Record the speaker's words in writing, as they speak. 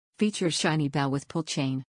Features shiny bell with pull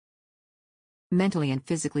chain. Mentally and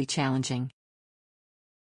physically challenging.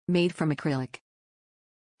 Made from acrylic.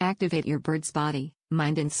 Activate your bird's body,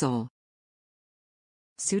 mind and soul.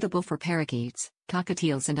 Suitable for parakeets,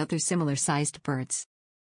 cockatiels and other similar-sized birds.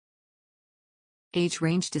 Age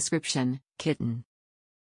range description, kitten.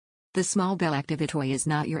 The Small Bell Activitoy is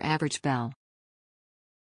not your average bell.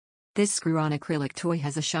 This screw-on acrylic toy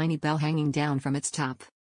has a shiny bell hanging down from its top.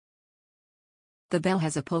 The bell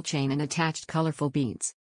has a pull chain and attached colorful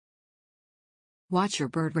beads. Watch your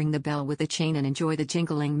bird ring the bell with the chain and enjoy the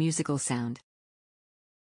jingling musical sound.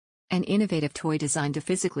 An innovative toy designed to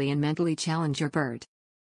physically and mentally challenge your bird.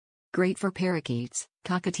 Great for parakeets,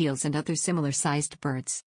 cockatiels and other similar-sized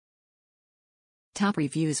birds. Top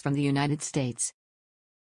reviews from the United States.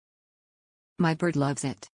 My bird loves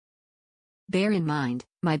it. Bear in mind,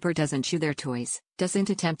 my bird doesn't chew their toys, doesn't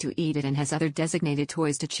attempt to eat it and has other designated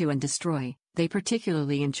toys to chew and destroy. They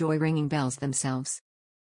particularly enjoy ringing bells themselves.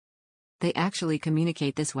 They actually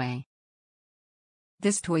communicate this way.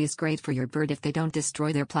 This toy is great for your bird if they don't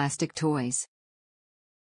destroy their plastic toys.